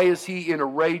 And why is he in a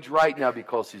rage right now?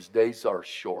 Because his days are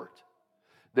short.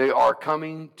 They are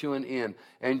coming to an end.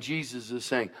 And Jesus is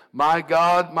saying, my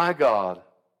God,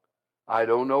 I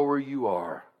don't know where you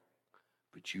are,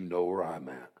 but you know where I'm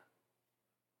at.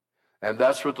 And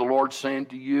that's what the Lord's saying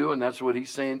to you, and that's what he's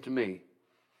saying to me.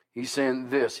 He's saying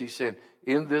this. He's saying,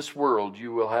 in this world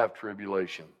you will have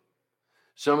tribulation.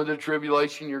 Some of the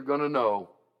tribulation you're going to know.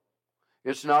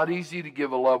 It's not easy to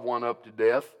give a loved one up to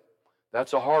death.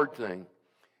 That's a hard thing.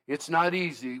 It's not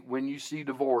easy when you see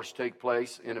divorce take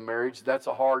place in a marriage. That's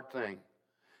a hard thing.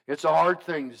 It's a hard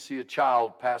thing to see a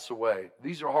child pass away.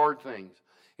 These are hard things.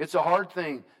 It's a hard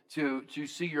thing to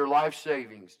see your life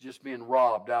savings just being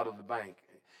robbed out of the bank.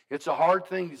 It's a hard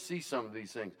thing to see some of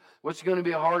these things. What's going to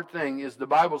be a hard thing is the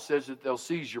Bible says that they'll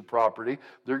seize your property.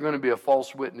 They're going to be a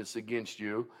false witness against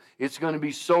you. It's going to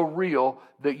be so real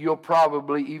that you'll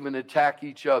probably even attack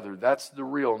each other. That's the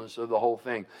realness of the whole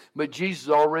thing. But Jesus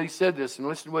already said this, and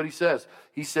listen to what he says.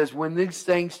 He says, when these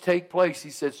things take place, he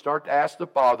said, start to ask the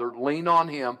Father, lean on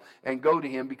him, and go to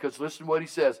him, because listen to what he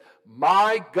says.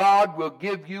 My God will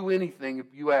give you anything if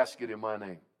you ask it in my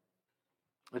name.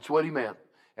 That's what he meant.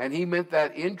 And he meant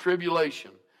that in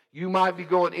tribulation. You might be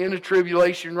going in a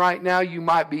tribulation right now. You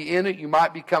might be in it. You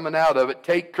might be coming out of it.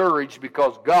 Take courage,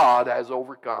 because God has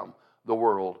overcome the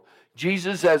world.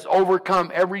 Jesus has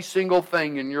overcome every single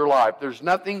thing in your life. There's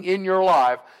nothing in your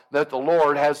life that the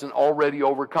Lord hasn't already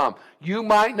overcome. You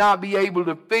might not be able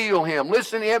to feel him.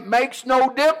 Listen, it makes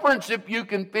no difference if you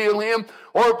can feel him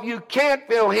or if you can't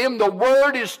feel him. The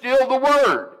Word is still the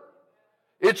Word.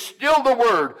 It's still the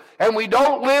Word. And we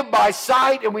don't live by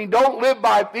sight and we don't live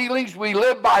by feelings. We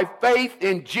live by faith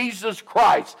in Jesus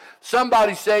Christ.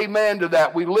 Somebody say amen to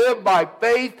that. We live by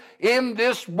faith in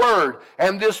this Word.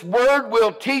 And this Word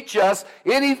will teach us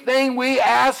anything we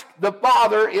ask the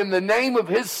Father in the name of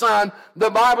His Son. The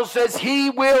Bible says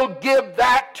He will give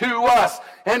that to us.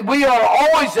 And we are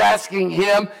always asking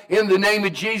Him in the name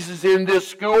of Jesus in this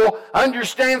school.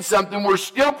 Understand something. We're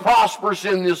still prosperous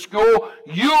in this school.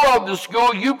 You love the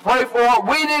school. You pray for it.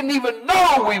 We didn't even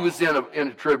know we was in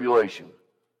a tribulation.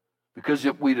 Because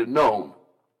if we'd have known,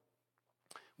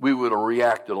 we would have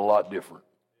reacted a lot different.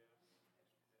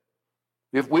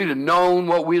 If we'd have known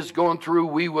what we was going through,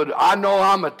 we would. I know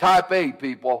I'm a type A,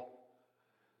 people.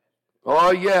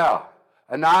 Oh, yeah.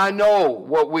 And I know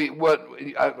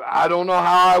I don't know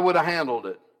how I would have handled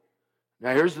it.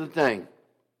 Now, here's the thing.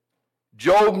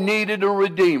 Job needed a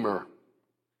redeemer,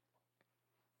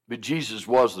 but Jesus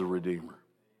was the redeemer.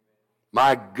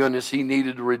 My goodness, he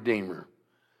needed a redeemer,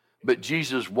 but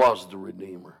Jesus was the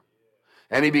redeemer.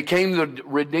 And he became the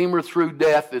redeemer through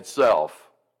death itself.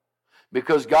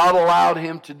 Because God allowed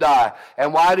him to die.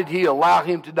 And why did he allow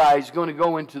him to die? He's going to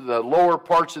go into the lower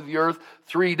parts of the earth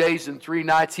 3 days and 3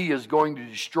 nights. He is going to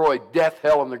destroy death,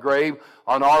 hell, and the grave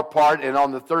on our part. And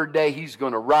on the third day, he's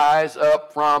going to rise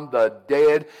up from the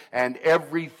dead. And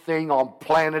everything on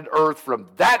planet earth from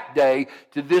that day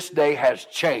to this day has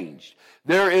changed.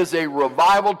 There is a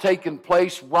revival taking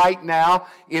place right now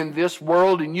in this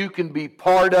world, and you can be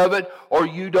part of it, or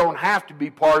you don't have to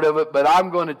be part of it. But I'm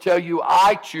going to tell you,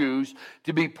 I choose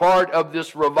to be part of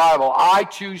this revival. I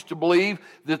choose to believe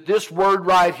that this word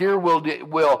right here will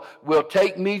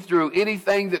take me through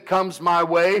anything that comes my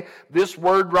way. This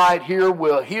word right here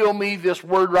will heal me. This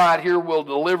word right here will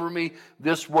deliver me.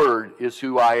 This word is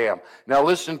who I am. Now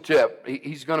listen to it.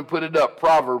 He's going to put it up.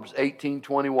 Proverbs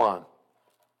 18:21.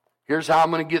 Here's how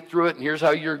I'm going to get through it, and here's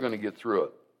how you're going to get through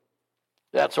it.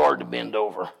 That's hard to bend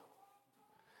over.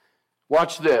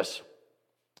 Watch this.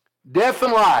 Death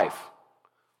and life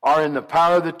are in the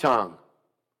power of the tongue,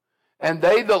 and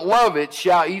they that love it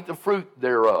shall eat the fruit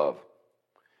thereof.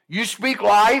 You speak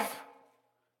life,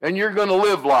 and you're going to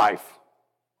live life.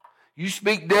 You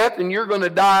speak death, and you're going to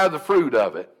die of the fruit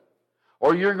of it.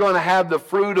 Or you're going to have the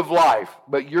fruit of life,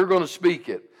 but you're going to speak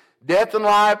it. Death and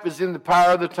life is in the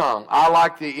power of the tongue. I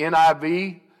like the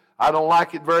NIV. I don't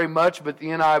like it very much, but the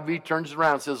NIV turns it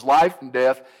around and says life and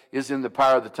death is in the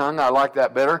power of the tongue. I like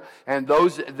that better. And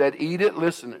those that eat it,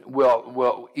 listen,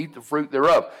 will eat the fruit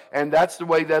thereof. And that's the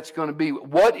way that's going to be.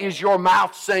 What is your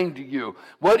mouth saying to you?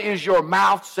 What is your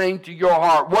mouth saying to your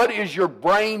heart? What is your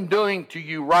brain doing to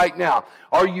you right now?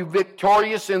 Are you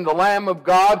victorious in the Lamb of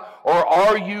God, or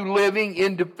are you living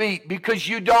in defeat? Because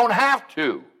you don't have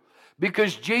to.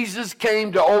 Because Jesus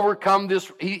came to overcome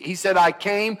this. He said, I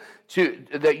came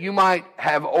that you might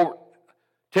have,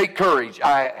 take courage.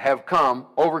 I have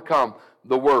overcome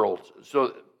the world.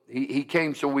 So he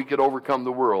came so we could overcome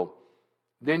the world.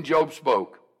 Then Job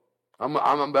spoke. I'm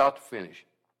about to finish.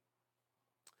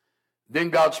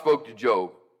 Then God spoke to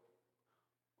Job.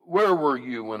 Where were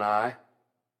you when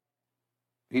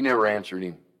He never answered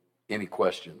him any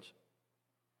questions.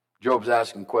 Job's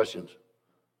asking questions.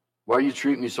 Why are you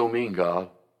treating me so mean, God?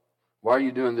 Why are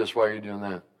you doing this? Why are you doing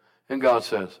that? And God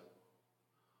says,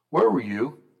 where were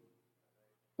you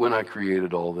when I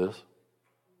created all this?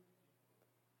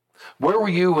 Where were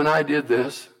you when I did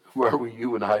this? Where were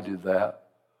you when I did that?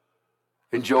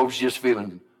 And Job's just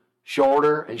feeling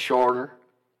shorter and shorter.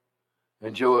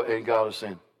 And God is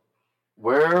saying,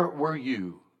 where were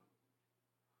you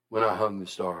when I hung the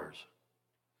stars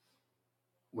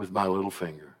with my little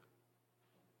finger?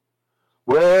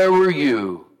 Where were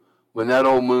you when that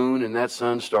old moon and that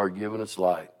sun started giving its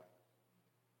light?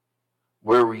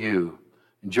 Where were you?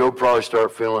 And Job probably started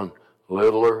feeling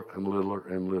littler and littler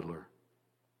and littler.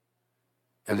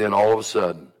 And then all of a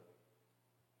sudden,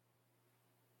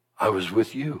 I was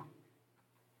with you.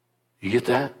 You get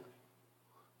that?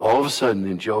 All of a sudden,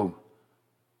 then Job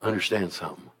understands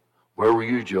something. Where were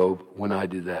you, Job, when I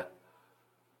did that?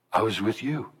 I was with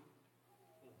you.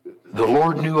 The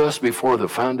Lord knew us before the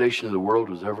foundation of the world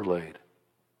was ever laid.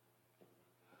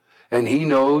 And He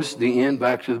knows the end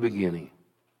back to the beginning.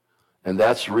 And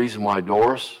that's the reason why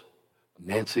Doris,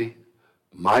 Nancy,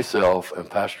 myself, and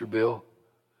Pastor Bill,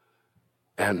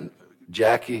 and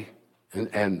Jackie,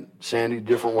 and Sandy,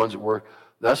 different ones at work,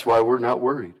 that's why we're not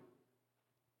worried.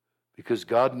 Because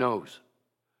God knows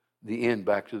the end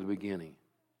back to the beginning.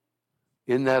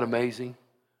 Isn't that amazing?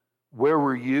 Where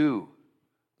were you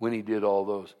when He did all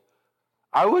those?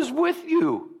 I was with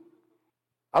you.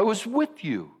 I was with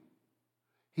you.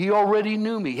 He already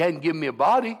knew me. He hadn't given me a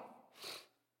body.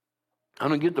 I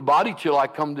don't get the body till I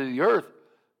come to the earth.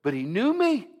 But He knew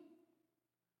me.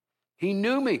 He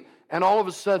knew me. And all of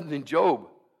a sudden, then Job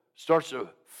starts to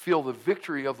feel the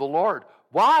victory of the Lord.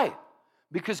 Why?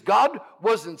 Because God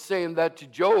wasn't saying that to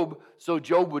Job so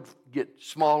Job would get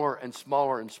smaller and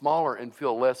smaller and smaller and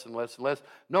feel less and less and less.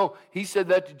 No, He said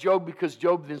that to Job because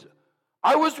Job then said,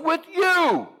 I was with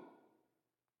you.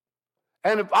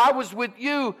 And if I was with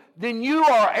you, then you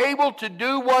are able to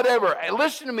do whatever. And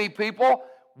listen to me, people.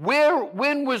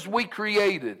 When was we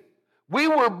created? We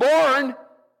were born.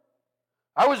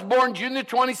 I was born June the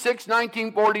 26th,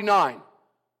 1949.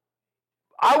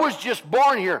 I was just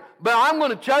born here. But I'm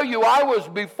going to tell you, I was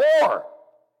before.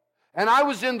 And I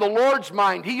was in the Lord's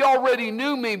mind. He already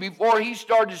knew me before He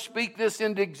started to speak this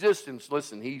into existence.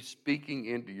 Listen, He's speaking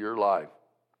into your life.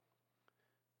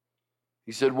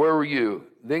 He said, where were you?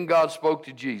 Then God spoke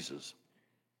to Jesus.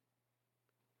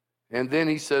 And then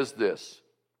He says this,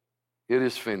 it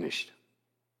is finished.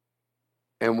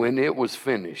 And when it was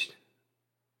finished,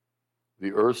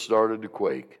 the earth started to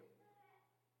quake.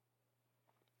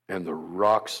 And the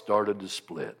rocks started to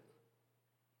split.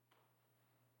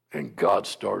 And God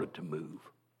started to move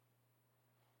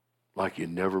like He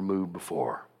never moved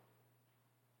before.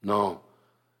 No,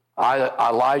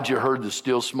 Elijah heard the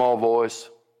still small voice.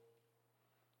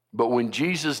 But when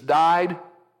Jesus died,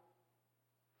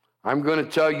 I'm going to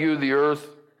tell you the earth,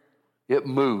 it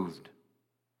moved.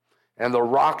 And the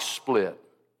rocks split.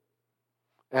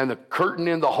 And the curtain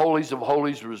in the holies of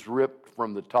holies was ripped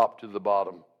from the top to the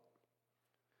bottom.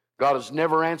 God has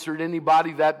never answered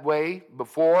anybody that way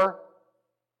before.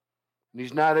 And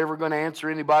He's not ever going to answer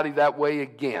anybody that way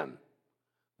again.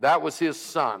 That was His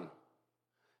Son.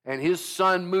 And His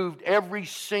Son moved every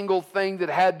single thing that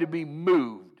had to be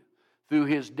moved through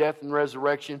His death and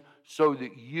resurrection so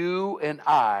that you and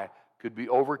I could be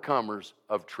overcomers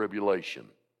of tribulation.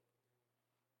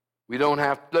 We don't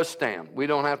have to stand. We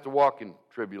don't have to walk in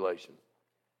tribulation.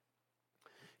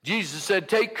 Jesus said,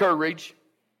 take courage.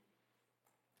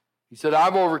 He said,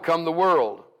 I've overcome the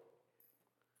world.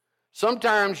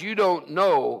 Sometimes you don't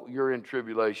know you're in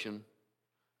tribulation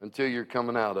until you're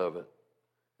coming out of it.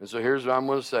 And so here's what I'm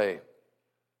going to say.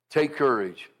 Take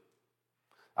courage.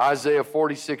 Isaiah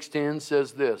 46:10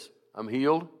 says this, I'm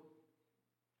healed,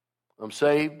 I'm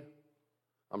saved,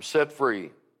 I'm set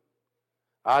free.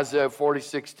 Isaiah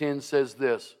 46:10 says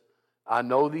this, I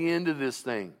know the end of this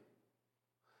thing.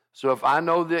 So if I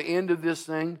know the end of this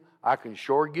thing, I can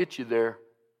sure get you there.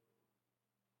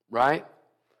 Right?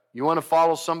 You want to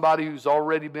follow somebody who's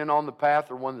already been on the path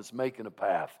or one that's making a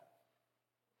path?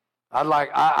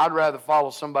 I'd rather follow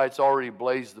somebody that's already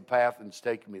blazed the path and it's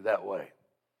taking me that way.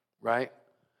 Right?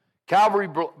 Calvary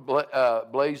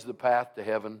blazed the path to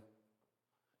heaven.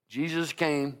 Jesus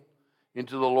came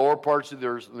into the lower parts of the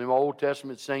earth. The Old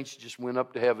Testament saints just went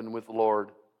up to heaven with the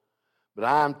Lord. But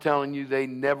I'm telling you, they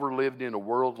never lived in a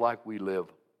world like we live.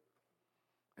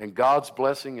 And God's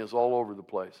blessing is all over the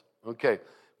place. Okay.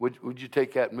 Would you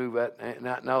take that and move that?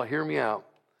 Now, hear me out.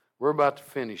 We're about to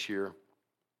finish here.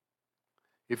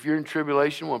 If you're in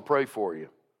tribulation, I want to pray for you.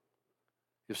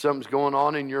 If something's going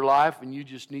on in your life and you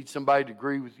just need somebody to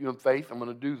agree with you in faith, I'm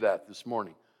going to do that this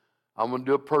morning. I'm going to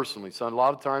do it personally. So a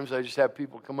lot of times I just have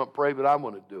people come up and pray, but I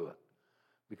want to do it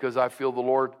because I feel the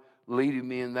Lord leading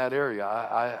me in that area.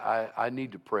 I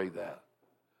need to pray that.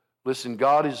 Listen,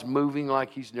 God is moving like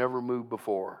He's never moved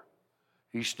before.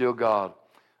 He's still God.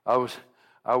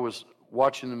 I was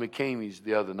watching the McCameys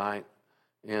the other night,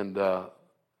 and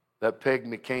that Peg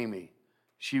McCamey,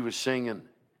 she was singing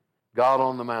God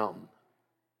on the Mountain.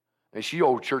 And she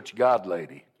old church God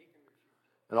lady.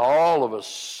 And all of a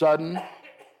sudden,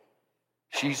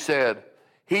 she said,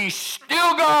 He's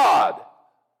still God.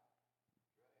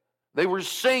 They were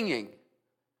singing,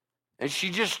 and she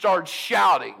just started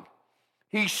shouting,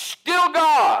 He's still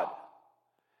God.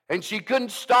 And she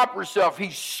couldn't stop herself.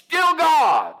 He's still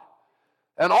God.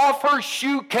 And off her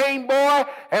shoe came, boy,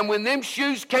 and when them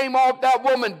shoes came off, that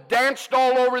woman danced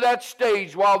all over that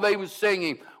stage while they was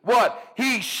singing. What?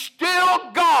 He's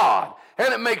still God.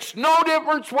 And it makes no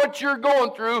difference what you're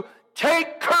going through.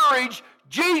 Take courage.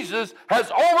 Jesus has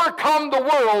overcome the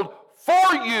world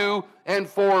for you and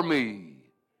for me.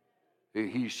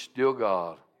 He's still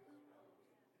God.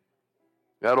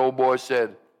 That old boy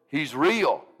said, He's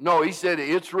real. No, he said,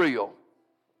 it's real.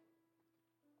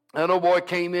 That old boy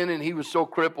came in and he was so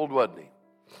crippled, wasn't he?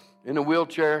 In a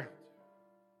wheelchair.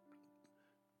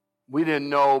 We didn't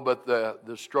know, but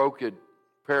the stroke had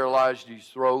paralyzed his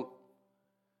throat.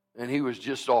 And he was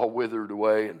just all withered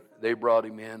away. And they brought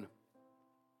him in.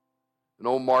 And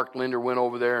old Mark Linder went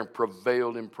over there and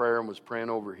prevailed in prayer and was praying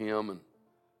over him.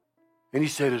 And he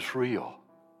said, it's real.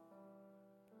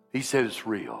 He said, it's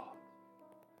real.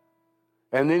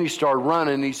 And then he started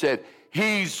running and he said,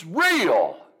 He's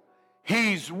real.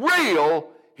 He's real.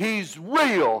 He's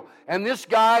real. And this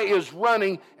guy is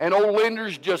running, and old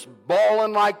Linder's just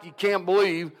bawling like you can't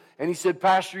believe. And he said,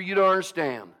 Pastor, you don't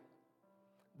understand.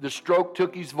 The stroke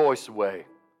took his voice away.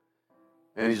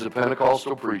 And he's a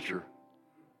Pentecostal preacher.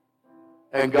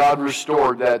 And God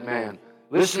restored that man.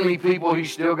 Listen to me, people,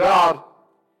 He's still God.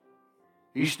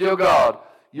 He's still God.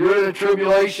 You're in a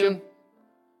tribulation.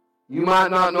 You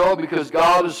might not know because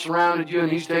God has surrounded you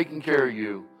and He's taking care of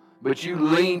you. but you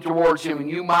lean towards Him, and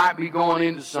you might be going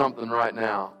into something right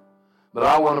now. But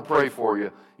I want to pray for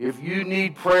you. If you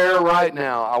need prayer right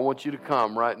now, I want you to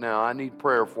come right now. I need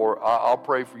prayer for. I'll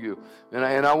pray for you. And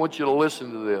I want you to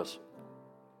listen to this.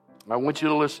 I want you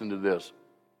to listen to this.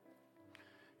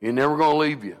 He's never going to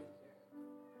leave you.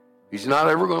 He's not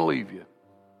ever going to leave you.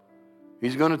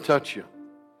 He's going to touch you.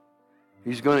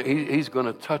 He's going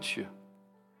to touch you.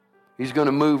 He's going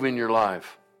to move in your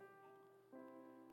life.